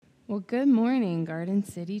Well, good morning, Garden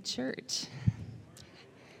City Church.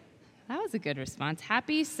 That was a good response.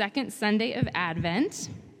 Happy second Sunday of Advent.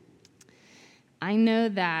 I know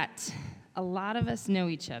that a lot of us know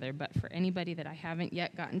each other, but for anybody that I haven't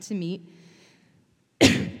yet gotten to meet,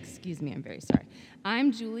 excuse me, I'm very sorry.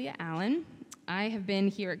 I'm Julia Allan. I have been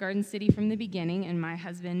here at Garden City from the beginning, and my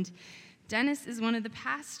husband, Dennis, is one of the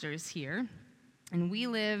pastors here. And we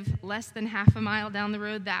live less than half a mile down the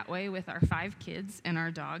road that way with our 5 kids and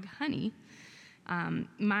our dog, Honey.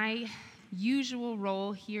 My usual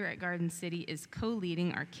role here at Garden City is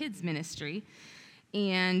co-leading our kids' ministry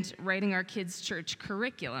and writing our kids' church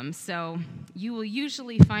curriculum. So you will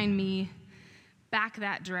usually find me back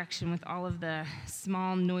that direction with all of the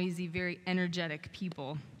small, noisy, very energetic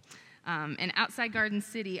people. And outside Garden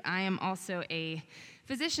City, I am also a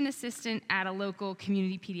physician assistant at a local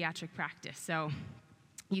community pediatric practice. So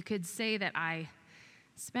you could say that I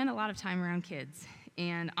spend a lot of time around kids.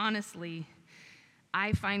 And honestly,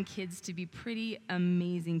 I find kids to be pretty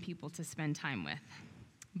amazing people to spend time with.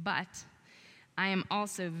 But I am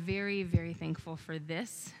also very, very thankful for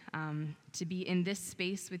this, to be in this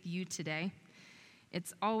space with you today.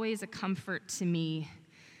 It's always a comfort to me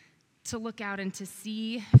to look out and to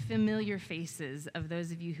see familiar faces of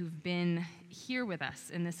those of you who've been here with us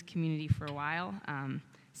in this community for a while.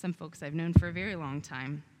 Some folks I've known for a very long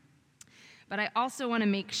time. But I also want to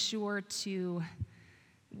make sure to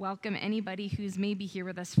welcome anybody who's maybe here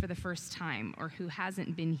with us for the first time or who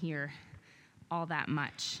hasn't been here all that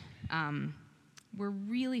much. We're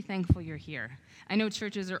really thankful you're here. I know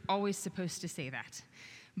churches are always supposed to say that,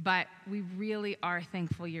 but we really are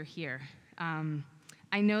thankful you're here.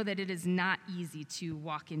 I know that it is not easy to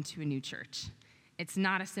walk into a new church. It's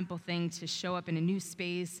not a simple thing to show up in a new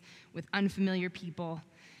space with unfamiliar people.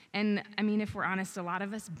 And I mean, if we're honest, a lot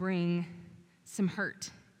of us bring some hurt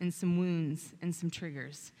and some wounds and some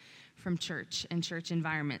triggers from church and church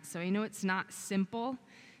environments. So I know it's not simple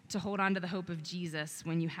to hold on to the hope of Jesus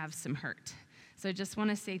when you have some hurt. So I just want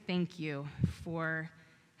to say thank you for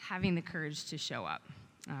having the courage to show up.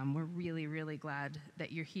 We're really, really glad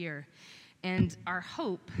that you're here. And our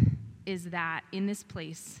hope is that in this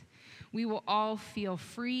place, we will all feel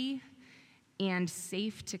free and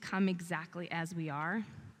safe to come exactly as we are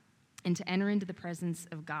and to enter into the presence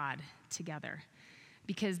of God together.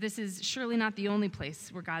 Because this is surely not the only place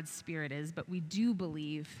where God's Spirit is, but we do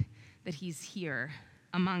believe that He's here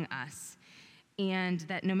among us, and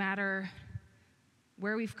that no matter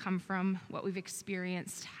where we've come from, what we've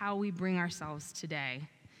experienced, how we bring ourselves today,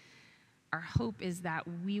 our hope is that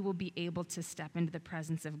we will be able to step into the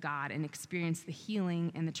presence of God and experience the healing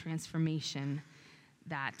and the transformation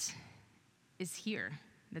that is here,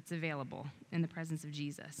 that's available in the presence of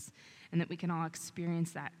Jesus, and that we can all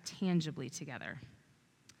experience that tangibly together.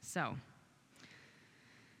 So,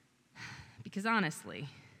 because honestly,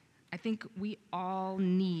 I think we all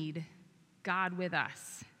need God with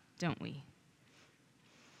us, don't we?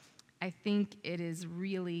 I think it is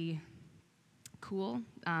really cool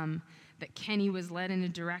that Kenny was led in a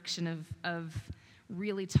direction of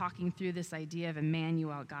really talking through this idea of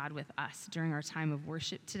Emmanuel, God with us, during our time of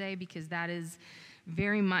worship today, because that is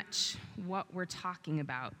very much what we're talking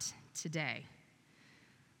about today.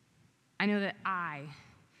 I know that I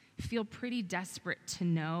feel pretty desperate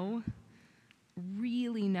to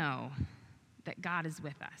really know that God is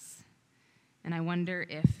with us. And I wonder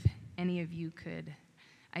if any of you could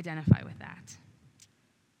identify with that.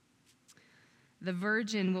 The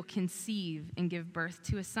virgin will conceive and give birth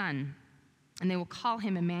to a son, and they will call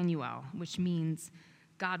him Emmanuel, which means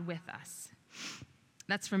God with us.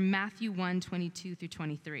 That's from Matthew 1:22 through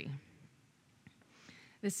 23.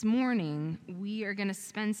 This morning, we are going to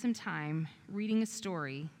spend some time reading a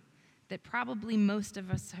story that probably most of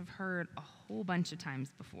us have heard a whole bunch of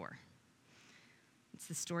times before. It's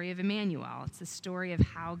the story of Emmanuel. It's the story of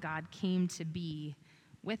how God came to be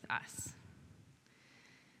with us.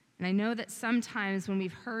 And I know that sometimes when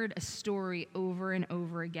we've heard a story over and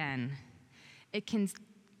over again, it can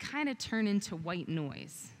kind of turn into white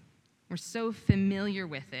noise. We're so familiar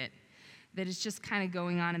with it that it's just kind of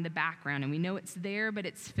going on in the background, and we know it's there, but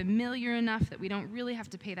it's familiar enough that we don't really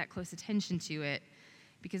have to pay that close attention to it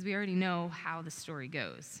because we already know how the story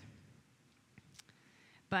goes.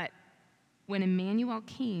 But when Emmanuel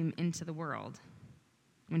came into the world,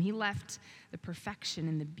 when he left the perfection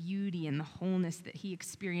and the beauty and the wholeness that he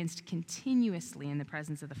experienced continuously in the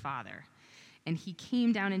presence of the Father, and he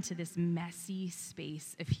came down into this messy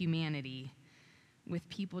space of humanity with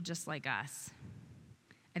people just like us,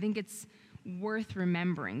 I think it's worth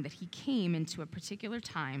remembering that he came into a particular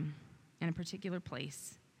time and a particular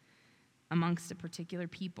place amongst a particular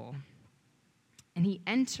people And he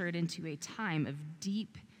entered into a time of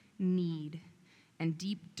deep need and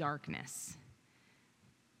deep darkness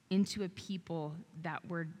into a people that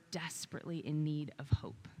were desperately in need of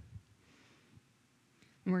hope.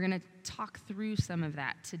 And we're going to talk through some of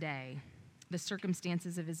that today, the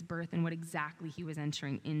circumstances of his birth and what exactly he was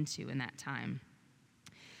entering into in that time.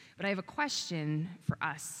 But I have a question for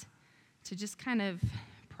us to just kind of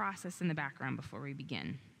process in the background before we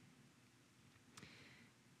begin.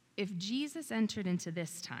 If Jesus entered into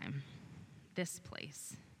this time, this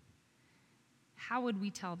place, how would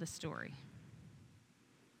we tell the story?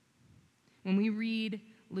 When we read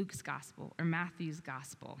Luke's gospel or Matthew's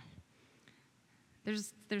gospel,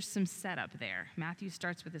 there's some setup there. Matthew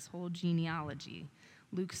starts with this whole genealogy.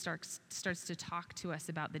 Luke starts to talk to us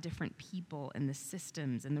about the different people and the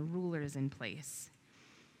systems and the rulers in place.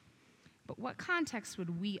 But what context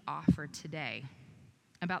would we offer today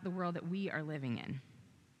about the world that we are living in?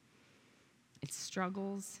 Its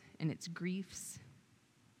struggles and its griefs,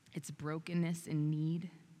 its brokenness and need,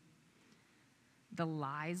 the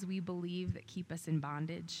lies we believe that keep us in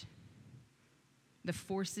bondage, the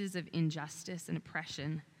forces of injustice and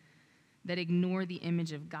oppression that ignore the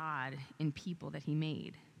image of God in people that he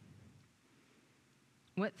made.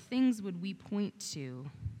 What things would we point to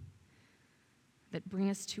that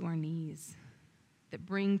bring us to our knees, that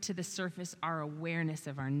bring to the surface our awareness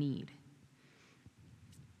of our need?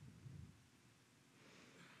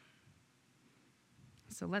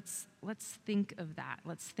 So let's think of that.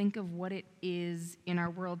 Let's think of what it is in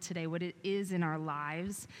our world today, what it is in our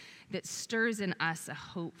lives that stirs in us a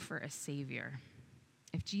hope for a Savior.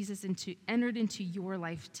 If Jesus entered into your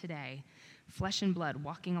life today, flesh and blood,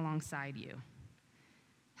 walking alongside you,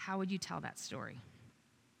 how would you tell that story?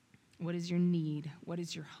 What is your need? What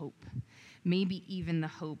is your hope? Maybe even the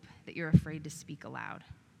hope that you're afraid to speak aloud.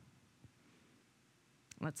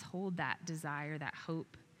 Let's hold that desire, that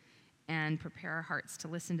hope, and prepare our hearts to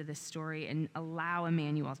listen to this story and allow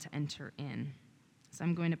Emmanuel to enter in. So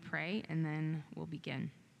I'm going to pray, and then we'll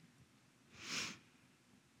begin.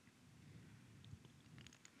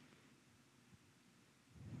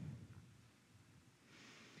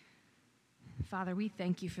 Father, we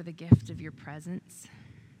thank you for the gift of your presence.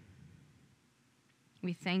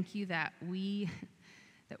 We thank you that we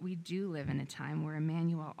do live in a time where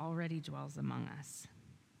Emmanuel already dwells among us.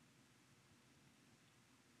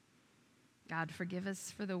 God, forgive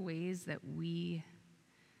us for the ways that we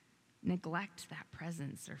neglect that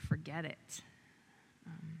presence or forget it.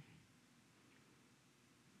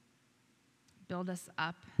 Build us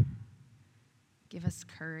up. Give us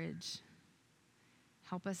courage.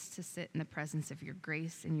 Help us to sit in the presence of your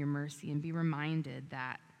grace and your mercy and be reminded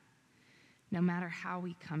that no matter how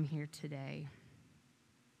we come here today,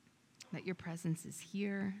 that your presence is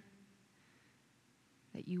here,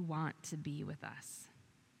 that you want to be with us.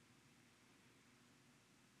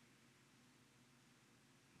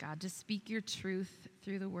 God, just speak your truth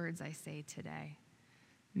through the words I say today.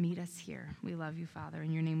 Meet us here. We love you, Father.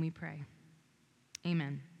 In your name we pray.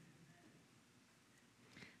 Amen.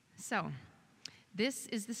 So, this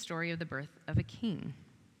is the story of the birth of a king,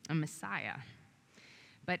 a Messiah.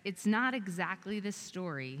 But it's not exactly the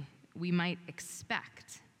story we might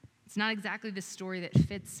expect. It's not exactly the story that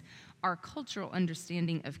fits our cultural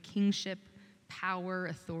understanding of kingship, power,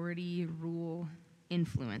 authority, rule,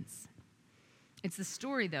 influence. It's the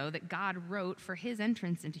story, though, that God wrote for his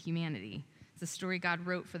entrance into humanity. It's the story God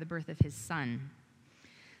wrote for the birth of his son.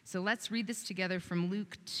 So let's read this together from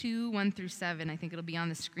Luke 2, 1 through 7. I think it'll be on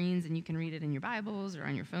the screens, and you can read it in your Bibles or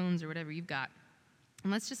on your phones or whatever you've got.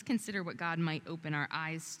 And let's just consider what God might open our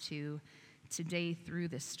eyes to today through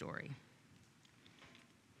this story.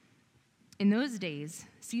 In those days,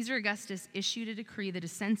 Caesar Augustus issued a decree that a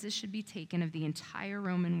census should be taken of the entire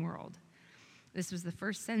Roman world. This was the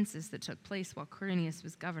first census that took place while Quirinius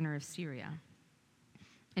was governor of Syria.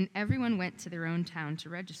 And everyone went to their own town to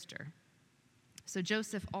register. So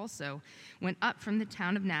Joseph also went up from the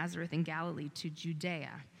town of Nazareth in Galilee to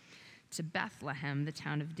Judea, to Bethlehem, the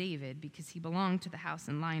town of David, because he belonged to the house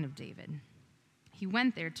and line of David. He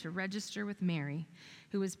went there to register with Mary,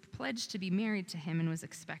 who was pledged to be married to him and was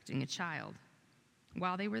expecting a child.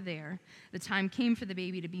 While they were there, the time came for the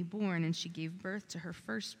baby to be born, and she gave birth to her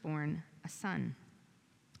firstborn, a son.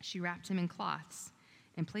 She wrapped him in cloths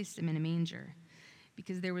and placed him in a manger,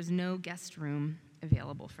 because there was no guest room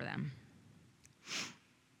available for them.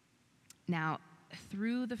 Now,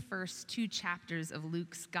 through the first 2 chapters of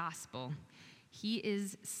Luke's gospel, he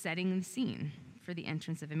is setting the scene for the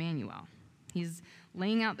entrance of Emmanuel. He's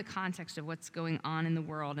laying out the context of what's going on in the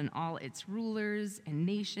world and all its rulers and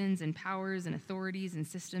nations and powers and authorities and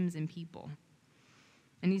systems and people.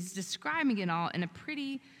 And he's describing it all in a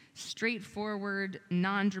pretty straightforward,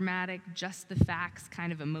 non-dramatic, just the facts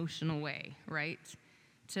kind of emotional way, right?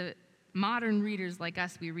 To modern readers like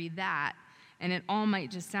us, we read that, and it all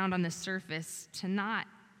might just sound on the surface to not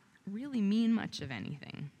really mean much of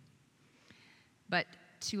anything. But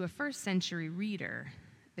to a first century reader,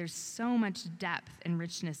 there's so much depth and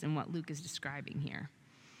richness in what Luke is describing here.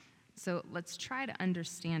 So let's try to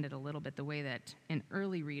understand it a little bit the way that an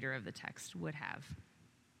early reader of the text would have.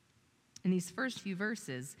 In these first few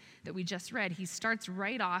verses that we just read, he starts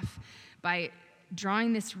right off by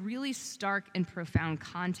drawing this really stark and profound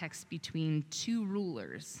context between two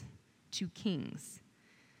rulers, two kings,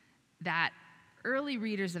 that early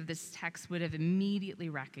readers of this text would have immediately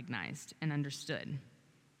recognized and understood.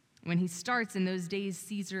 When he starts, in those days,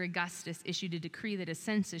 Caesar Augustus issued a decree that a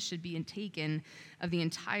census should be taken of the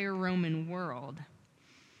entire Roman world.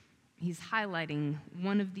 He's highlighting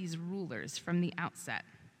one of these rulers from the outset.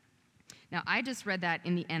 Now, I just read that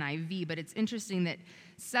in the NIV, but it's interesting that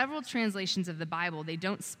several translations of the Bible, they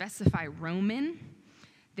don't specify Roman.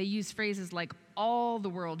 They use phrases like all the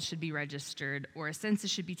world should be registered, or a census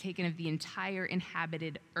should be taken of the entire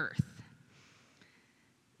inhabited earth.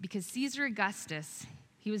 Because Caesar Augustus,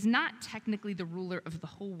 he was not technically the ruler of the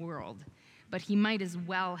whole world, but he might as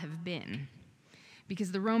well have been.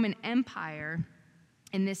 Because the Roman Empire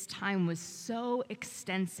in this time was so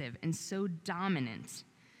extensive and so dominant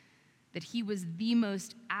that he was the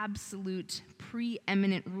most absolute,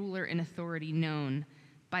 preeminent ruler and authority known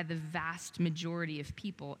by the vast majority of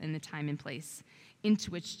people in the time and place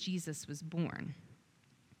into which Jesus was born.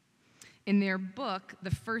 In their book,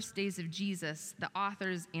 The First Days of Jesus, the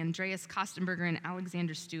authors Andreas Kostenberger and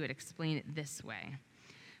Alexander Stewart explain it this way.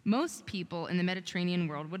 Most people in the Mediterranean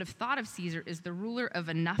world would have thought of Caesar as the ruler of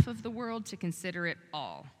enough of the world to consider it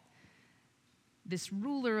all. This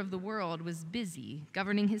ruler of the world was busy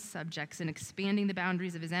governing his subjects and expanding the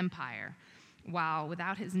boundaries of his empire, while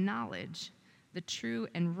without his knowledge, the true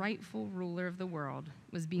and rightful ruler of the world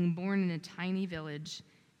was being born in a tiny village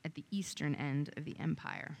at the eastern end of the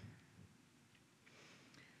empire.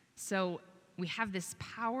 So we have this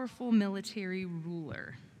powerful military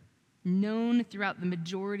ruler, known throughout the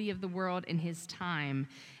majority of the world in his time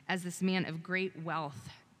as this man of great wealth,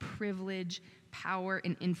 privilege, power,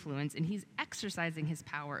 and influence, and he's exercising his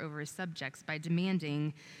power over his subjects by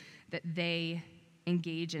demanding that they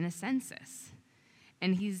engage in a census.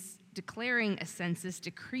 And he's declaring a census,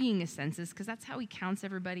 decreeing a census, because that's how he counts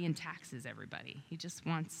everybody and taxes everybody. He just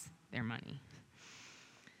wants their money.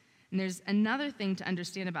 And there's another thing to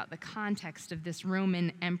understand about the context of this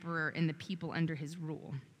Roman emperor and the people under his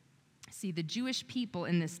rule. See, the Jewish people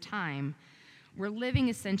in this time were living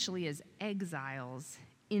essentially as exiles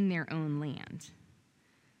in their own land.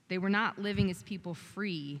 They were not living as people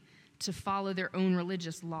free to follow their own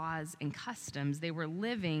religious laws and customs. They were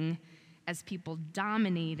living as people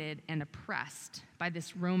dominated and oppressed by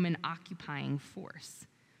this Roman occupying force.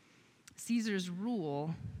 Caesar's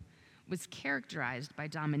rule was characterized by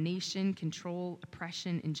domination, control,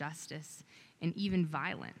 oppression, injustice, and even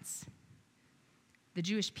violence. The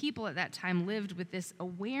Jewish people at that time lived with this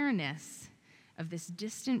awareness of this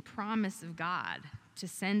distant promise of God to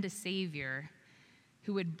send a Savior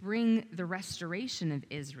who would bring the restoration of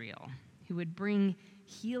Israel, who would bring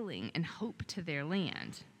healing and hope to their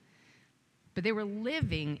land. But they were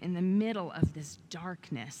living in the middle of this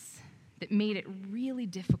darkness that made it really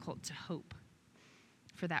difficult to hope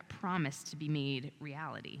for that promise to be made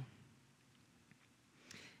reality.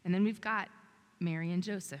 And then we've got Mary and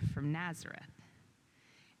Joseph from Nazareth.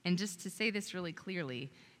 And just to say this really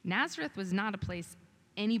clearly, Nazareth was not a place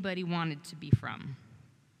anybody wanted to be from.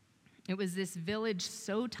 It was this village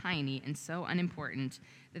so tiny and so unimportant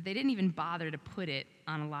that they didn't even bother to put it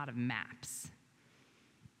on a lot of maps.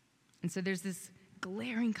 And so there's this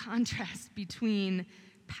glaring contrast between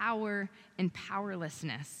power and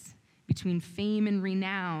powerlessness, between fame and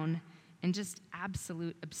renown, and just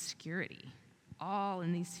absolute obscurity, all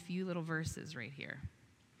in these few little verses right here.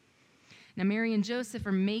 Now, Mary and Joseph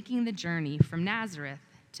are making the journey from Nazareth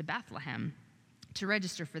to Bethlehem to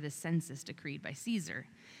register for the census decreed by Caesar.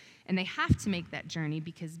 And they have to make that journey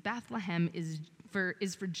because Bethlehem is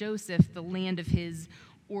for Joseph the land of his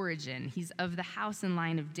origin. He's of the house and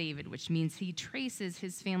line of David, which means he traces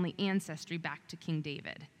his family ancestry back to King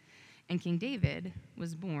David. And King David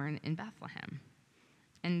was born in Bethlehem.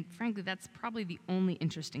 And frankly, that's probably the only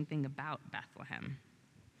interesting thing about Bethlehem.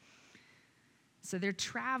 So they're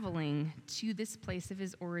traveling to this place of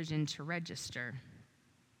his origin to register.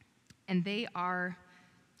 And they are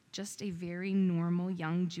just a very normal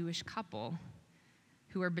young Jewish couple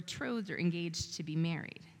who are betrothed or engaged to be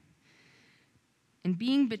married. And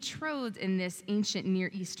being betrothed in this ancient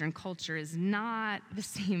Near Eastern culture is not the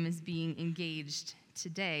same as being engaged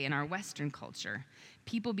today in our Western culture.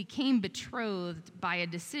 People became betrothed by a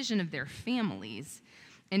decision of their families,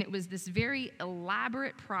 and it was this very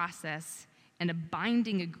elaborate process and a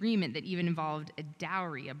binding agreement that even involved a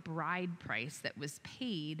dowry, a bride price that was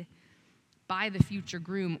paid by the future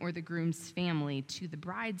groom or the groom's family to the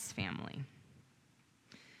bride's family.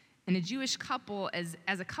 And a Jewish couple, as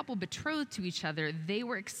a couple betrothed to each other, they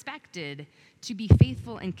were expected to be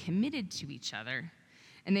faithful and committed to each other.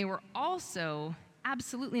 And they were also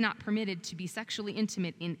absolutely not permitted to be sexually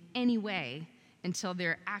intimate in any way until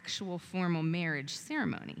their actual formal marriage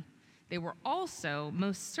ceremony. They were also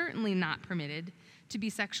most certainly not permitted to be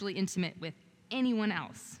sexually intimate with anyone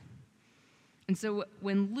else. And so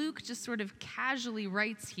when Luke just sort of casually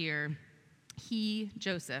writes here, he,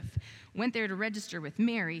 Joseph, went there to register with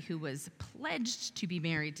Mary, who was pledged to be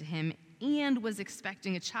married to him and was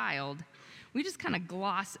expecting a child, we just kind of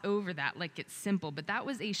gloss over that like it's simple, but that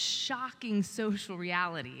was a shocking social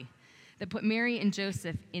reality that put Mary and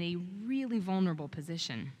Joseph in a really vulnerable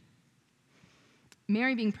position.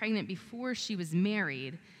 Mary being pregnant before she was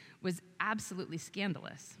married was absolutely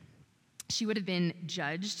scandalous. She would have been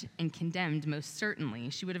judged and condemned, most certainly.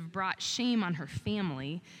 She would have brought shame on her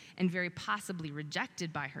family and very possibly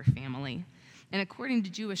rejected by her family. And according to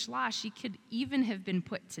Jewish law, she could even have been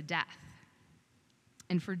put to death.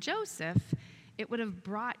 And for Joseph, it would have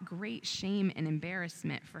brought great shame and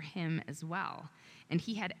embarrassment for him as well. And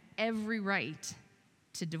he had every right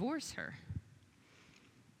to divorce her.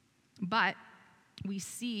 But we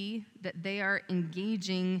see that they are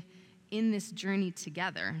engaging in this journey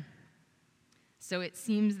together. So it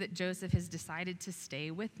seems that Joseph has decided to stay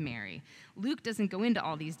with Mary. Luke doesn't go into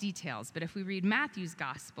all these details, but if we read Matthew's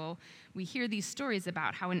gospel, we hear these stories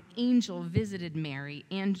about how an angel visited Mary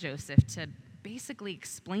and Joseph to basically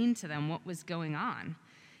explain to them what was going on,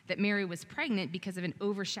 that Mary was pregnant because of an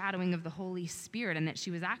overshadowing of the Holy Spirit and that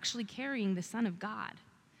she was actually carrying the Son of God.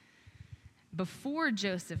 Before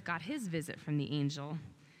Joseph got his visit from the angel,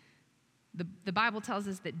 the Bible tells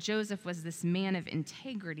us that Joseph was this man of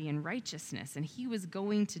integrity and righteousness, and he was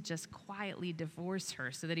going to just quietly divorce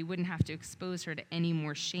her so that he wouldn't have to expose her to any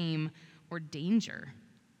more shame or danger.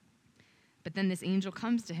 But then this angel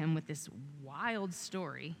comes to him with this wild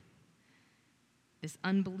story, this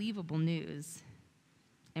unbelievable news,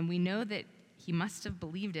 and we know that he must have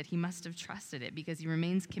believed it, he must have trusted it, because he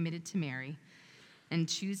remains committed to Mary and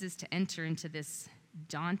chooses to enter into this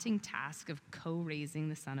daunting task of co-raising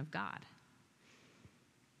the Son of God.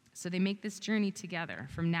 So they make this journey together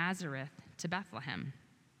from Nazareth to Bethlehem.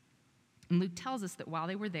 And Luke tells us that while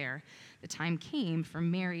they were there, the time came for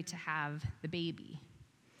Mary to have the baby.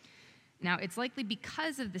 Now, it's likely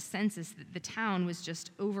because of the census that the town was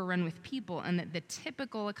just overrun with people and that the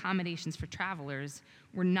typical accommodations for travelers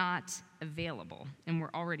were not available and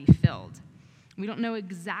were already filled. We don't know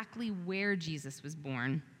exactly where Jesus was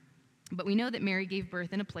born, but we know that Mary gave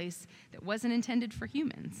birth in a place that wasn't intended for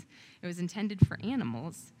humans. It was intended for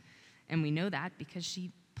animals, and we know that because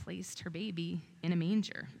she placed her baby in a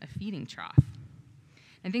manger, a feeding trough.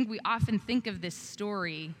 I think we often think of this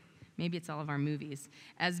story, maybe it's all of our movies,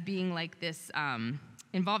 as being like this,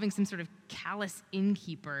 involving some sort of callous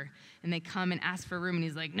innkeeper, and they come and ask for a room, and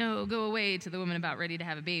he's like, no, go away, to the woman about ready to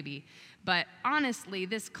have a baby. But honestly,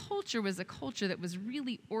 this culture was a culture that was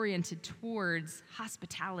really oriented towards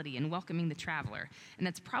hospitality and welcoming the traveler, and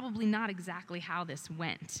that's probably not exactly how this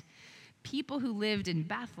went. People who lived in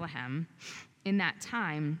Bethlehem in that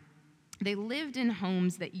time, they lived in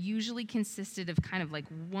homes that usually consisted of kind of like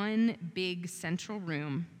one big central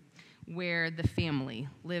room where the family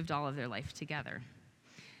lived all of their life together.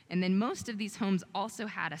 And then most of these homes also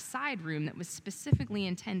had a side room that was specifically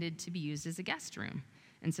intended to be used as a guest room.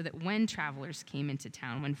 And so that when travelers came into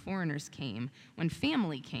town, when foreigners came, when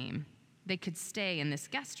family came, they could stay in this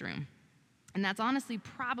guest room. And that's honestly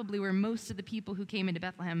probably where most of the people who came into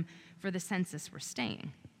Bethlehem for the census were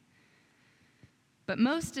staying. But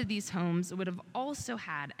most of these homes would have also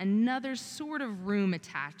had another sort of room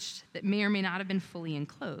attached that may or may not have been fully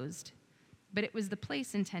enclosed. But it was the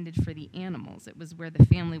place intended for the animals. It was where the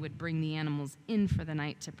family would bring the animals in for the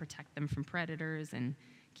night to protect them from predators and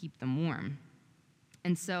keep them warm.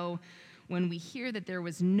 And so when we hear that there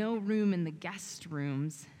was no room in the guest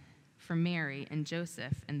rooms for Mary and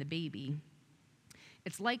Joseph and the baby,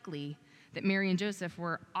 it's likely that Mary and Joseph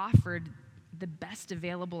were offered the best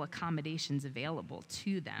available accommodations available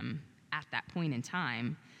to them at that point in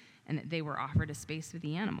time, and that they were offered a space with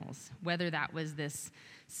the animals, whether that was this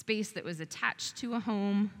space that was attached to a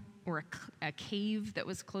home or a cave that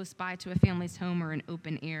was close by to a family's home or an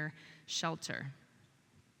open-air shelter.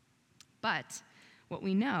 But what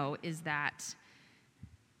we know is that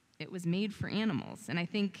it was made for animals. And I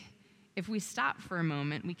think if we stop for a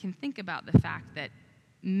moment, we can think about the fact that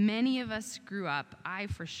many of us grew up, I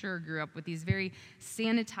for sure grew up with these very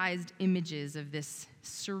sanitized images of this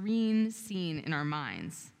serene scene in our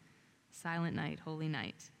minds. Silent night, holy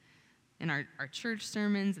night. In our church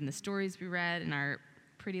sermons and the stories we read and our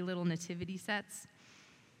pretty little nativity sets.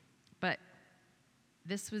 But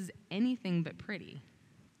this was anything but pretty.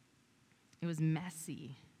 It was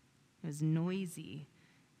messy. It was noisy.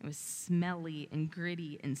 It was smelly and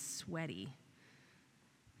gritty and sweaty.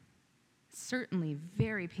 Certainly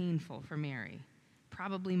very painful for Mary.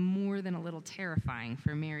 Probably more than a little terrifying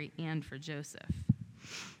for Mary and for Joseph.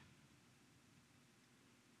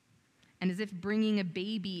 And as if bringing a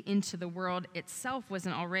baby into the world itself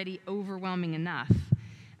wasn't already overwhelming enough,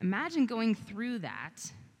 imagine going through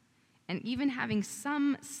that and even having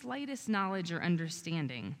some slightest knowledge or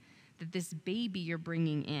understanding that this baby you're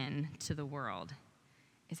bringing in to the world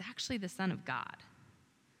is actually the Son of God.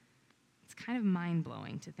 It's kind of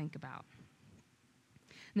mind-blowing to think about.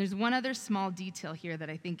 And there's one other small detail here that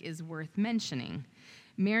I think is worth mentioning.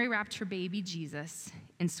 Mary wrapped her baby Jesus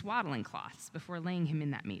in swaddling cloths before laying him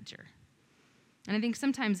in that manger. And I think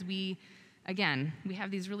sometimes we have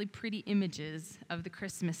these really pretty images of the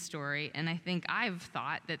Christmas story, and I think I've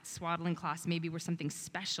thought that swaddling cloths maybe were something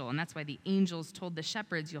special, and that's why the angels told the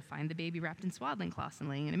shepherds, you'll find the baby wrapped in swaddling cloths and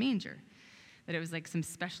laying in a manger, that it was like some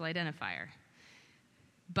special identifier.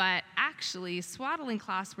 But actually, swaddling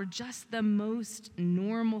cloths were just the most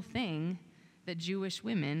normal thing that Jewish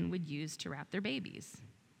women would use to wrap their babies.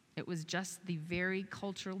 It was just the very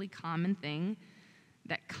culturally common thing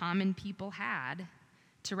that common people had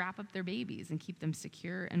to wrap up their babies and keep them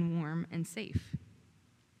secure and warm and safe.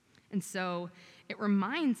 And so it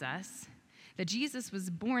reminds us that Jesus was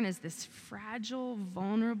born as this fragile,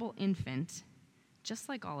 vulnerable infant, just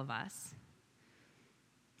like all of us.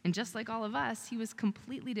 And just like all of us, he was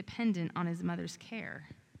completely dependent on his mother's care.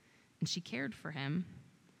 And she cared for him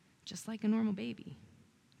just like a normal baby,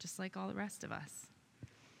 just like all the rest of us.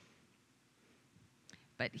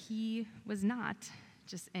 But he was not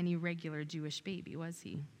just any regular Jewish baby, was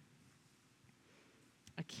he?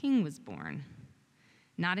 A king was born,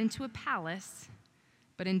 not into a palace,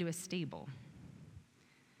 but into a stable.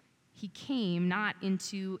 He came not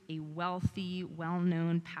into a wealthy,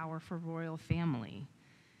 well-known, powerful royal family,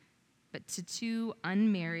 but to two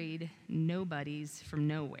unmarried nobodies from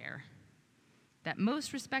nowhere that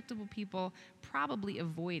most respectable people probably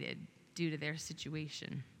avoided due to their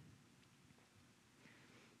situation.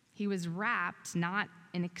 He was wrapped not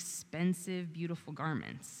in expensive, beautiful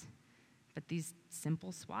garments, but these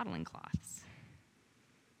simple swaddling cloths.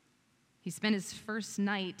 He spent his first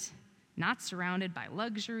night not surrounded by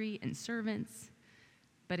luxury and servants,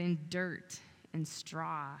 but in dirt and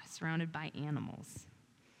straw, surrounded by animals.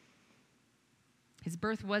 His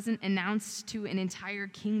birth wasn't announced to an entire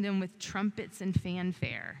kingdom with trumpets and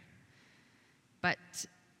fanfare, but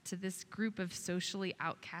to this group of socially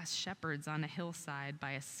outcast shepherds on a hillside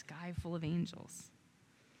by a sky full of angels.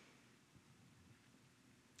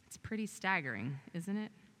 It's pretty staggering, isn't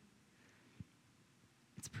it?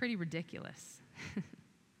 It's pretty ridiculous.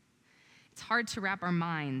 It's hard to wrap our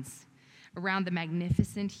minds around the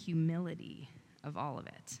magnificent humility of all of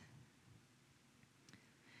it.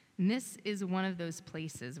 And this is one of those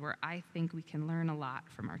places where I think we can learn a lot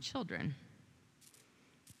from our children.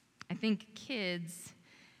 I think kids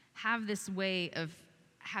have this way of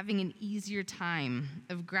having an easier time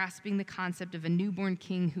of grasping the concept of a newborn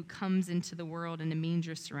king who comes into the world in a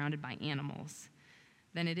manger surrounded by animals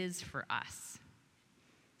than it is for us.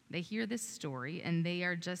 They hear this story and they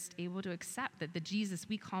are just able to accept that the Jesus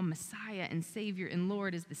we call Messiah and Savior and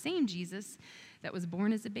Lord is the same Jesus that was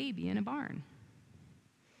born as a baby in a barn.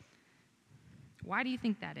 Why do you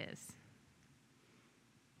think that is?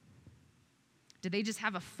 Do they just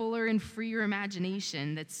have a fuller and freer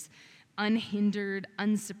imagination that's unhindered,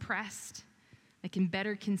 unsuppressed, that can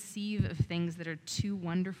better conceive of things that are too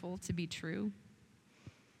wonderful to be true?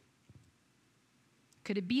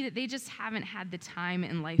 Could it be that they just haven't had the time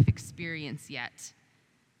and life experience yet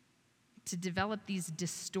to develop these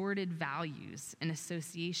distorted values and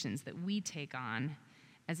associations that we take on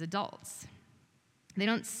as adults? They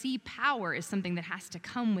don't see power as something that has to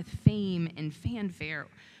come with fame and fanfare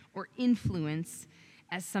or influence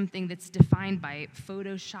as something that's defined by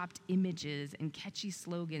photoshopped images and catchy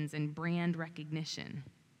slogans and brand recognition.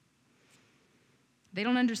 They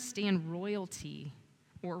don't understand royalty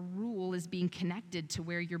or rule as being connected to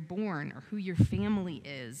where you're born or who your family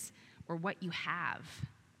is or what you have.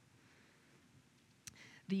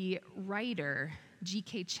 The writer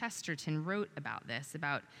G.K. Chesterton wrote about this,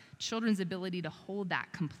 about children's ability to hold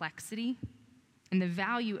that complexity and the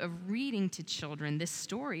value of reading to children this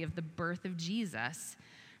story of the birth of Jesus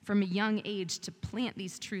from a young age to plant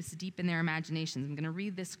these truths deep in their imaginations. I'm going to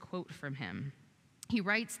read this quote from him. He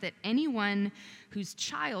writes that anyone whose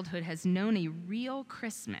childhood has known a real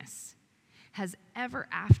Christmas has ever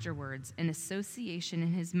afterwards an association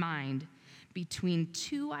in his mind between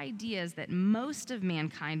two ideas that most of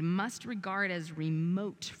mankind must regard as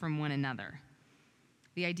remote from one another: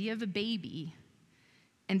 the idea of a baby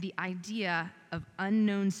and the idea of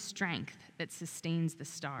unknown strength that sustains the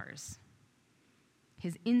stars.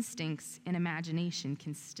 His instincts and imagination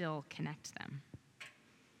can still connect them.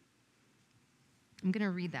 I'm going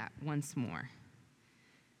to read that once more.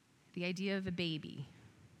 The idea of a baby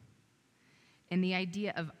and the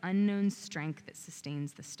idea of unknown strength that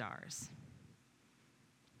sustains the stars.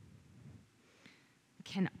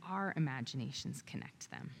 Can our imaginations connect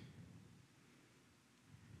them?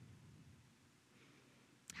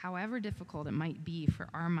 However difficult it might be for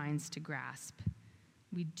our minds to grasp,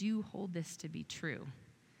 we do hold this to be true,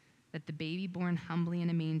 that the baby born humbly in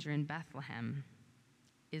a manger in Bethlehem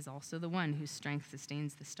is also the one whose strength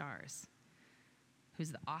sustains the stars,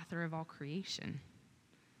 who's the author of all creation,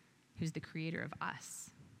 who's the creator of us.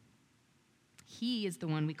 He is the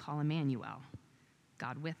one we call Emmanuel,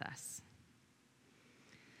 God with us.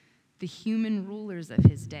 The human rulers of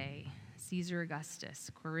his day, Caesar Augustus,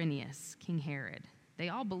 Quirinius, King Herod, they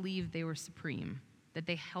all believed they were supreme, that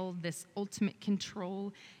they held this ultimate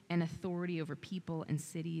control and authority over people and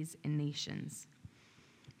cities and nations.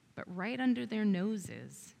 But right under their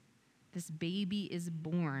noses, this baby is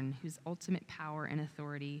born whose ultimate power and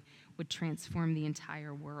authority would transform the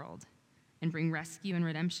entire world and bring rescue and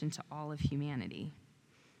redemption to all of humanity.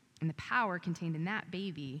 And the power contained in that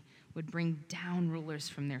baby would bring down rulers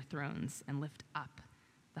from their thrones and lift up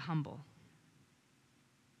the humble.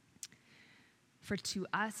 For to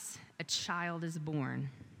us a child is born,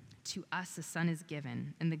 to us a son is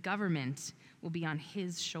given, and the government will be on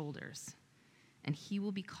his shoulders, and he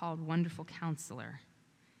will be called Wonderful Counselor,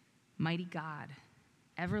 Mighty God,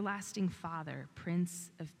 Everlasting Father, Prince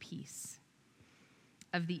of Peace.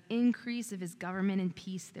 Of the increase of his government and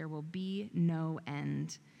peace there will be no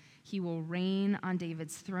end. He will reign on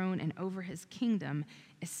David's throne and over his kingdom,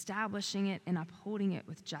 establishing it and upholding it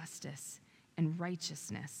with justice and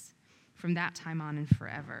righteousness from that time on and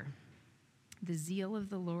forever. The zeal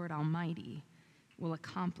of the Lord Almighty will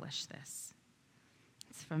accomplish this.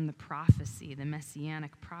 It's from the prophecy, the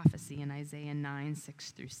messianic prophecy in Isaiah 9,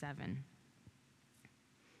 6 through 7.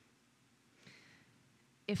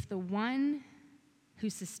 If the one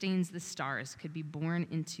who sustains the stars could be born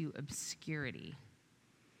into obscurity,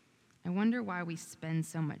 I wonder why we spend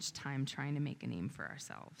so much time trying to make a name for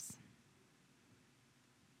ourselves.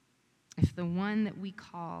 If the one that we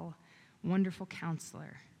call Wonderful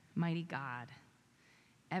Counselor, Mighty God,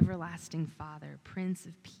 Everlasting Father, Prince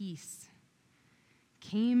of Peace,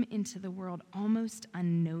 came into the world almost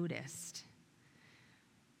unnoticed,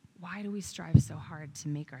 why do we strive so hard to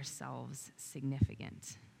make ourselves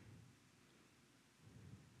significant?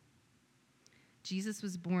 Jesus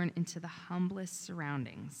was born into the humblest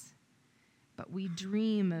surroundings, but we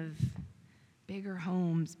dream of bigger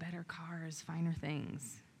homes, better cars, finer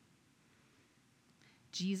things.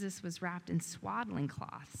 Jesus was wrapped in swaddling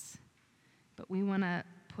cloths, but we want to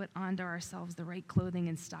put onto ourselves the right clothing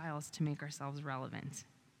and styles to make ourselves relevant.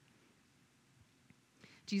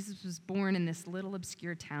 Jesus was born in this little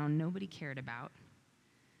obscure town nobody cared about,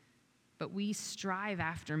 but we strive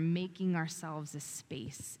after making ourselves a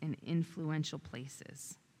space in influential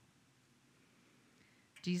places.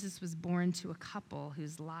 Jesus was born to a couple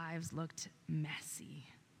whose lives looked messy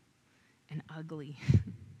and ugly,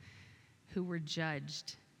 who were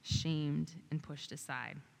judged, shamed, and pushed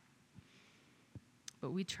aside.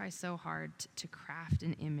 But we try so hard to craft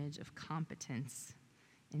an image of competence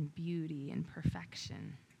and beauty and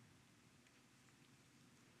perfection.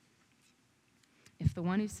 If the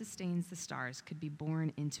one who sustains the stars could be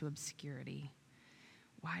born into obscurity,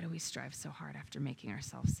 why do we strive so hard after making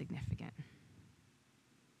ourselves significant?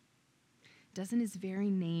 Doesn't his very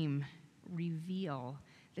name reveal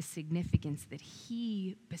the significance that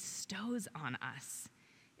he bestows on us?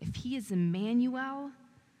 If he is Emmanuel,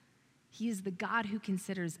 he is the God who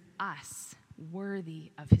considers us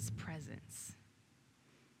worthy of his presence.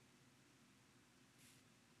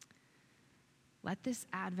 Let this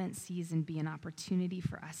Advent season be an opportunity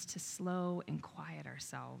for us to slow and quiet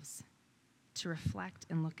ourselves, to reflect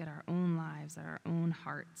and look at our own lives, at our own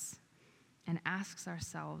hearts, and ask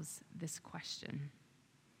ourselves this question: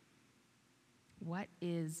 what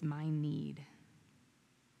is my need?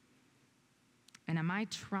 And am I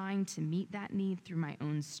trying to meet that need through my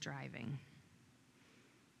own striving?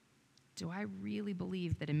 Do I really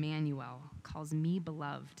believe that Emmanuel calls me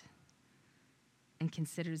beloved and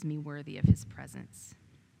considers me worthy of his presence?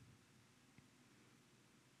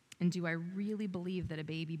 And do I really believe that a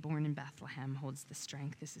baby born in Bethlehem holds the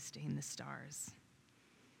strength to sustain the stars,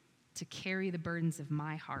 to carry the burdens of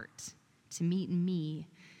my heart, to meet me,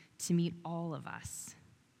 to meet all of us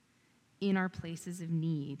in our places of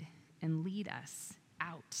need and lead us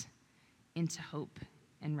out into hope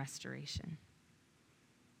and restoration?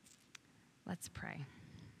 Let's pray.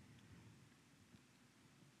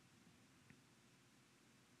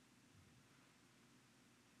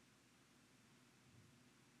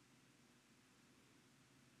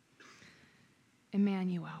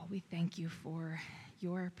 Emmanuel, we thank you for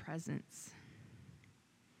your presence.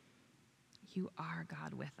 You are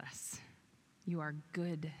God with us. You are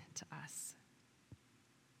good to us.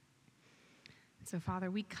 So,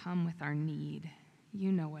 Father, we come with our need.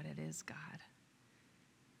 You know what it is, God.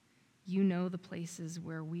 You know the places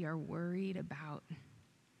where we are worried about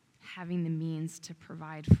having the means to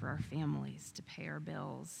provide for our families, to pay our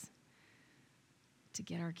bills, to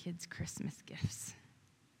get our kids Christmas gifts.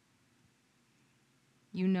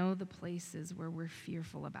 You know the places where we're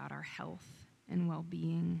fearful about our health and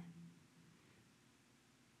well-being.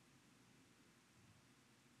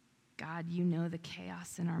 God, you know the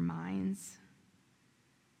chaos in our minds.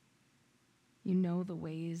 You know the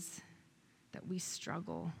ways that we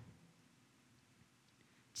struggle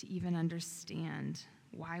to even understand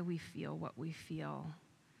why we feel what we feel,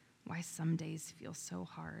 why some days feel so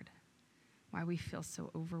hard, why we feel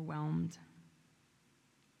so overwhelmed.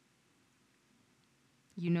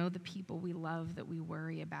 You know the people we love that we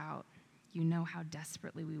worry about. You know how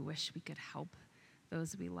desperately we wish we could help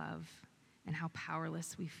those we love and how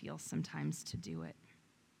powerless we feel sometimes to do it.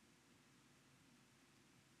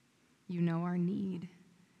 You know our need.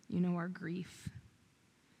 You know our grief.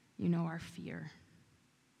 You know our fear.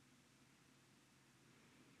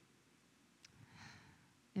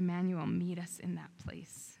 Emmanuel, meet us in that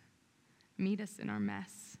place. Meet us in our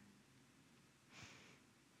mess.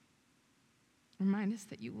 Remind us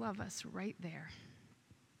that you love us right there,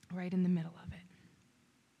 right in the middle of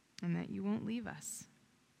it, and that you won't leave us.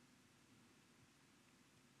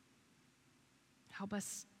 Help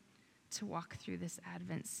us to walk through this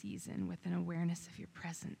Advent season with an awareness of your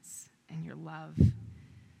presence and your love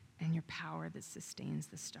and your power that sustains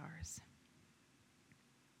the stars.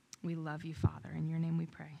 We love you, Father. In your name we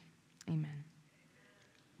pray. Amen.